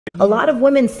A lot of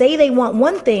women say they want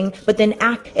one thing, but then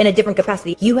act in a different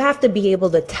capacity. You have to be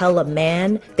able to tell a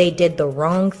man they did the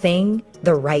wrong thing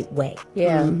the right way.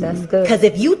 Yeah, that's good. Because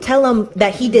if you tell him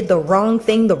that he did the wrong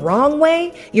thing the wrong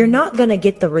way, you're not going to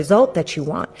get the result that you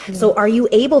want. So are you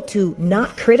able to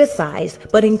not criticize,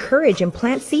 but encourage and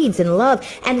plant seeds in love?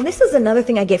 And this is another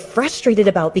thing I get frustrated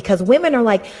about, because women are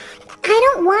like,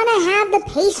 I don't want to have the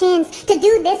patience to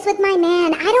do this with my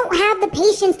man. I don't have the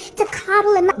patience to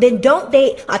coddle him. then don't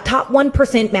date a top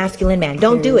 1% masculine man.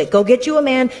 Don't do it. Go get you a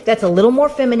man that's a little more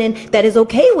feminine, that is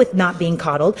okay with not being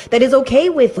coddled, that is okay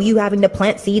with you having to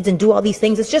plant seeds and do all these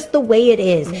things. It's just the way it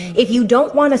is. If you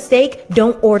don't want a steak,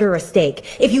 don't order a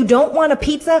steak. If you don't want a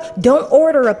pizza, don't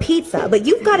order a pizza. But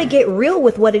you've got to get real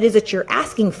with what it is that you're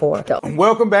asking for.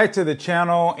 Welcome back to the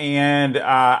channel. And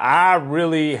I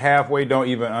really halfway don't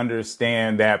even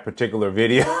understand that particular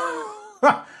video.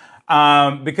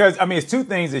 Because, I mean, it's two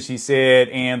things that she said.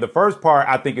 And the first part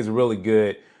I think is really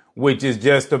good, which is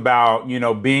just about, you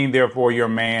know, being there for your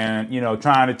man, you know,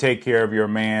 trying to take care of your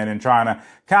man and trying to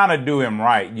kind of do him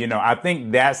right. You know, I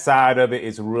think that side of it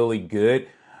is really good.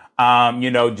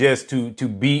 You know, just to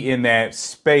be in that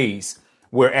space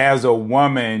where as a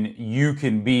woman, you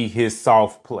can be his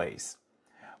soft place.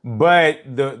 But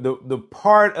the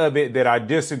part of it that I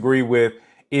disagree with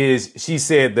is she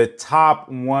said the top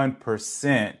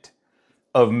 1%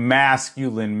 of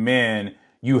masculine men,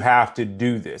 you have to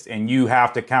do this and you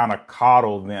have to kind of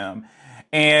coddle them.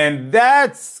 And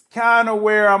that's kind of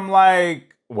where I'm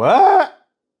like, what?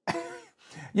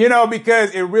 You know,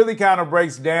 because it really kind of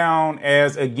breaks down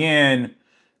as, again,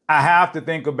 I have to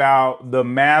think about the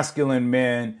masculine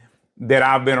men that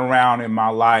I've been around in my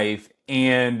life.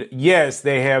 And yes,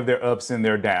 they have their ups and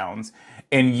their downs.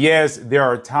 And yes, there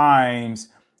are times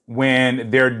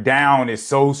when their down is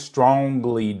so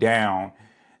strongly down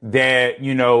that,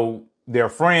 you know, their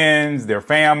friends, their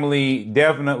family,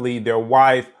 definitely their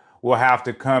wife will have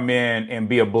to come in and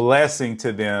be a blessing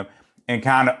to them and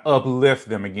kind of uplift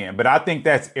them again. But I think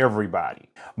that's everybody.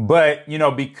 But, you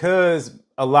know, because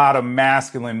a lot of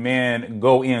masculine men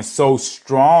go in so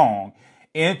strong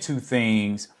into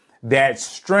things, that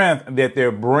strength that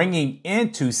they're bringing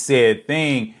into said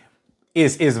thing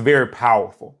is very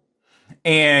powerful.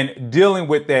 And dealing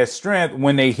with that strength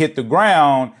when they hit the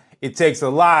ground, it takes a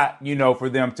lot, you know, for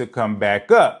them to come back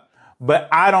up. But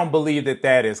I don't believe that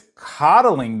that is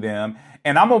coddling them.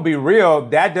 And I'm going to be real,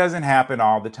 that doesn't happen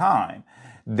all the time.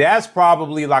 That's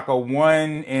probably like a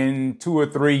 1 in 2 or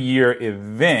 3 year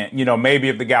event. You know, maybe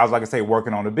if the guy's, like I say,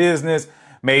 working on a business,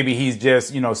 maybe he's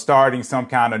just, you know, starting some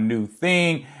kind of new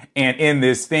thing. And in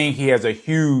this thing, he has a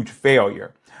huge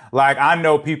failure. Like I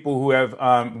know people who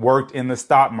have worked in the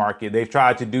stock market. They've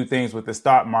tried to do things with the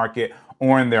stock market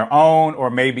on their own,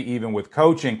 or maybe even with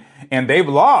coaching, and they've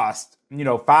lost, you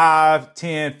know, $5,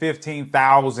 $10,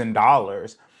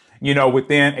 $15,000, you know,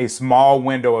 within a small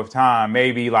window of time,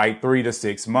 maybe like 3 to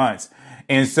 6 months.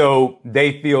 And so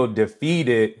they feel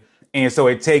defeated. And so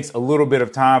it takes a little bit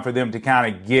of time for them to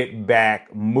kind of get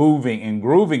back moving and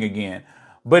grooving again.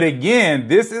 But again,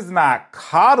 this is not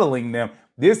coddling them.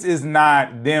 This is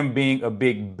not them being a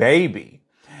big baby.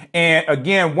 And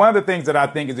again, one of the things that I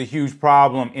think is a huge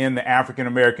problem in the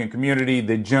African-American community,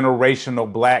 the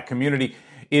generational black community,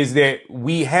 is that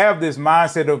we have this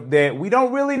mindset of that we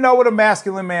don't really know what a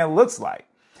masculine man looks like.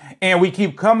 And we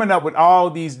keep coming up with all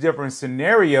these different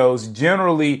scenarios,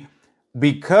 generally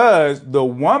because the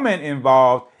woman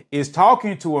involved is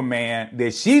talking to a man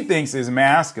that she thinks is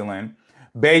masculine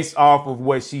based off of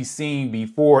what she's seen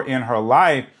before in her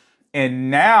life.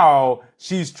 And now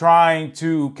she's trying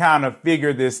to kind of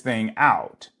figure this thing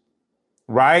out,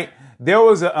 right? There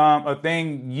was a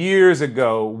thing years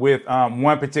ago with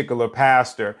one particular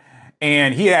pastor,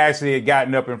 and he actually had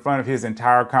gotten up in front of his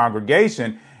entire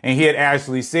congregation, and he had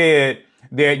actually said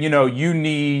that, you know, you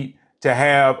need to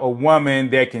have a woman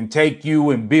that can take you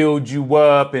and build you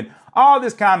up and all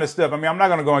this kind of stuff. I mean, I'm not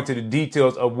going to go into the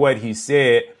details of what he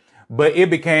said, but it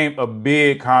became a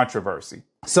big controversy.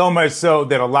 So much so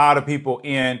that a lot of people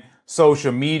in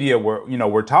social media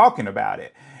were talking about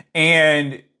it.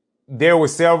 And there were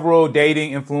several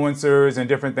dating influencers and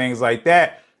different things like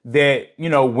that, you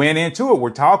know, went into it.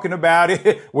 We're talking about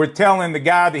it. We're telling the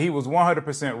guy that he was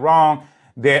 100% wrong,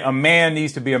 that a man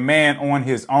needs to be a man on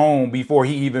his own before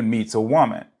he even meets a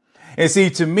woman. And see,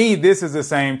 to me, this is the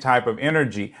same type of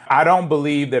energy. I don't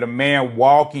believe that a man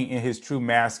walking in his true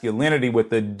masculinity with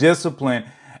the discipline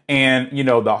and, you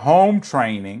know, the home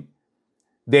training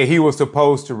that he was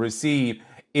supposed to receive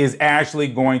is actually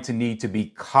going to need to be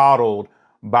coddled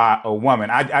by a woman.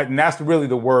 And that's really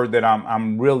the word that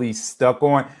I'm really stuck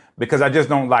on, because I just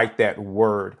don't like that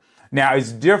word. Now,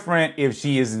 it's different if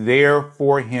she is there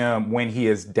for him when he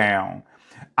is down.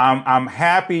 I'm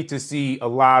happy to see a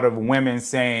lot of women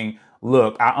saying,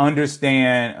 look, I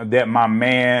understand that my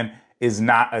man is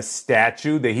not a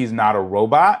statue, that he's not a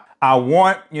robot. I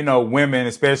want, women,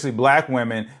 especially black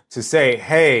women, to say,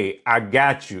 hey, I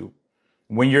got you.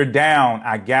 When you're down,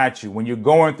 I got you. When you're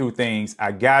going through things,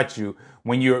 I got you.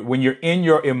 When you're in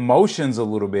your emotions a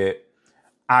little bit,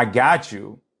 I got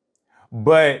you.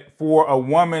 But for a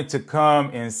woman to come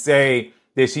and say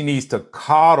that she needs to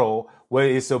coddle what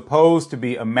is supposed to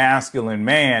be a masculine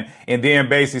man, and then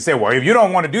basically say, well, if you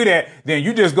don't want to do that, then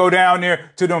you just go down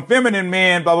there to them feminine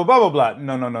men, blah, blah, blah, blah,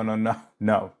 blah.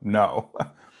 No.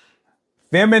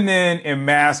 Feminine and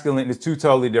masculine is two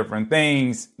totally different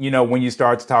things, when you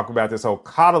start to talk about this whole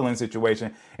coddling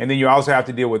situation. And then you also have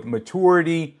to deal with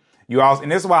maturity. And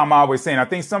this is why I'm always saying, I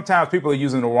think sometimes people are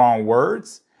using the wrong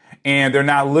words and they're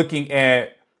not looking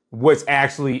at what's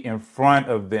actually in front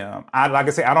of them. Like I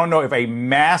say, I don't know if a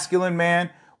masculine man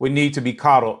would need to be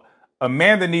coddled. A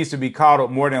man that needs to be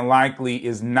coddled more than likely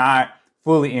is not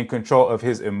fully in control of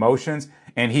his emotions.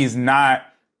 And he's not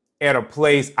at a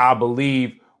place, I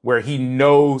believe, where he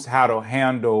knows how to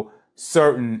handle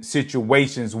certain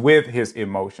situations with his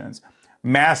emotions.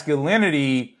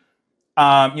 Masculinity,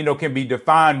 can be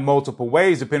defined multiple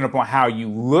ways depending upon how you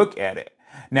look at it.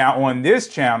 Now, on this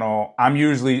channel, I'm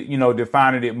usually,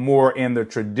 defining it more in the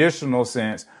traditional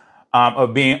sense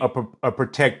of being a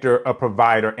protector, a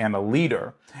provider, and a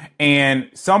leader. And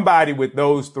somebody with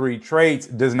those three traits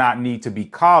does not need to be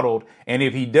coddled. And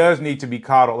if he does need to be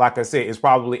coddled, like I said, it's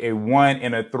probably a 1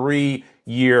 in a 3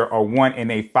 year or 1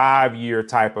 in a 5 year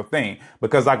type of thing.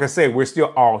 Because like I said, we're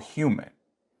still all human.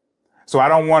 So I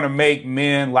don't want to make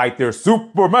men like they're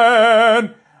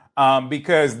Superman.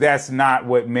 Because that's not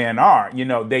what men are.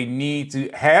 They need to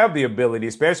have the ability,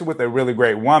 especially with a really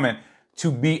great woman,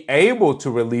 to be able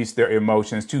to release their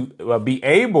emotions, to be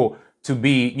able to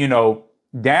be,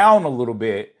 down a little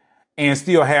bit and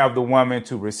still have the woman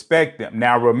to respect them.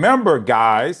 Now, remember,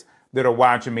 guys that are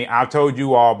watching me, I've told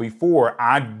you all before,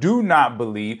 I do not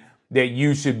believe that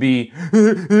you should be,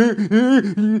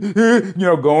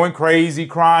 going crazy,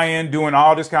 crying, doing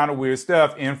all this kind of weird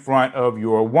stuff in front of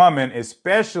your woman,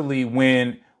 especially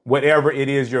when whatever it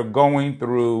is you're going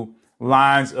through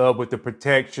lines up with the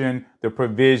protection, the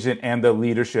provision, and the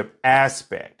leadership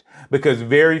aspect, because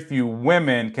very few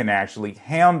women can actually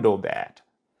handle that.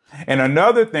 And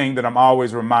another thing that I'm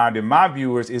always reminding my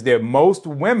viewers is that most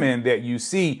women that you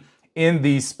see in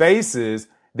these spaces,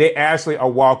 they actually are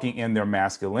walking in their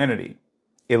masculinity,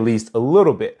 at least a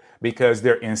little bit, because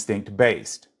they're instinct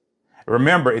based.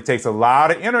 Remember, it takes a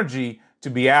lot of energy to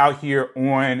be out here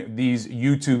on these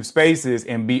YouTube spaces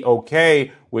and be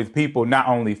okay with people not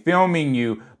only filming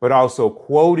you, but also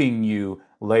quoting you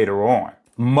later on.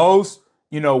 Most,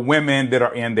 women that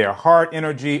are in their heart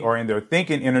energy or in their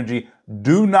thinking energy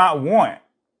do not want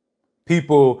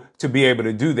people to be able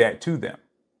to do that to them.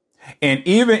 And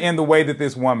even in the way that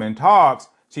this woman talks,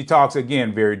 she talks,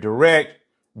 again, very direct,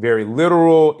 very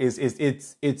literal. It's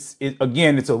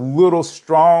a little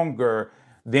stronger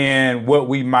than what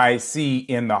we might see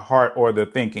in the heart or the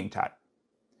thinking type.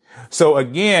 So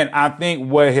again, I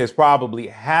think what has probably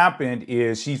happened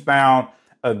is she found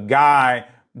a guy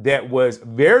that was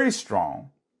very strong,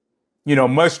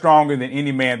 much stronger than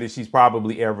any man that she's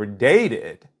probably ever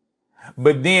dated.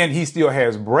 But then he still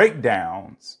has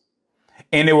breakdowns.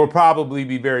 And it will probably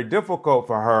be very difficult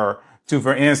for her to,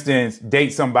 for instance,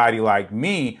 date somebody like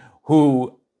me,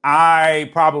 who I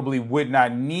probably would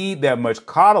not need that much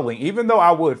coddling, even though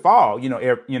I would fall,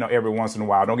 every once in a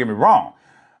while. Don't get me wrong.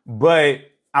 But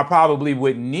I probably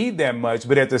wouldn't need that much.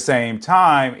 But at the same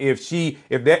time, if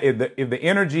the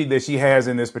energy that she has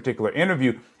in this particular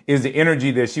interview is the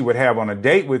energy that she would have on a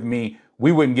date with me,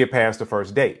 we wouldn't get past the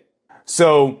first date.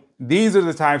 So these are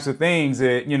the types of things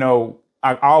that,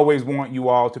 I always want you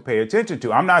all to pay attention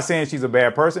to. I'm not saying she's a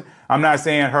bad person. I'm not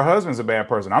saying her husband's a bad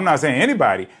person. I'm not saying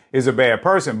anybody is a bad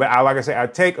person. But like I say, I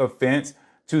take offense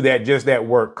to that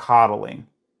word coddling.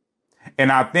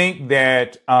 And I think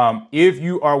that if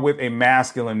you are with a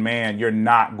masculine man, you're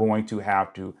not going to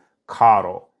have to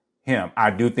coddle him.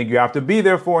 I do think you have to be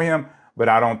there for him, but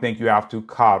I don't think you have to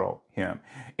coddle him.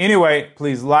 Anyway,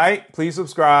 please like, please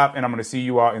subscribe, and I'm going to see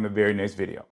you all in the very next video.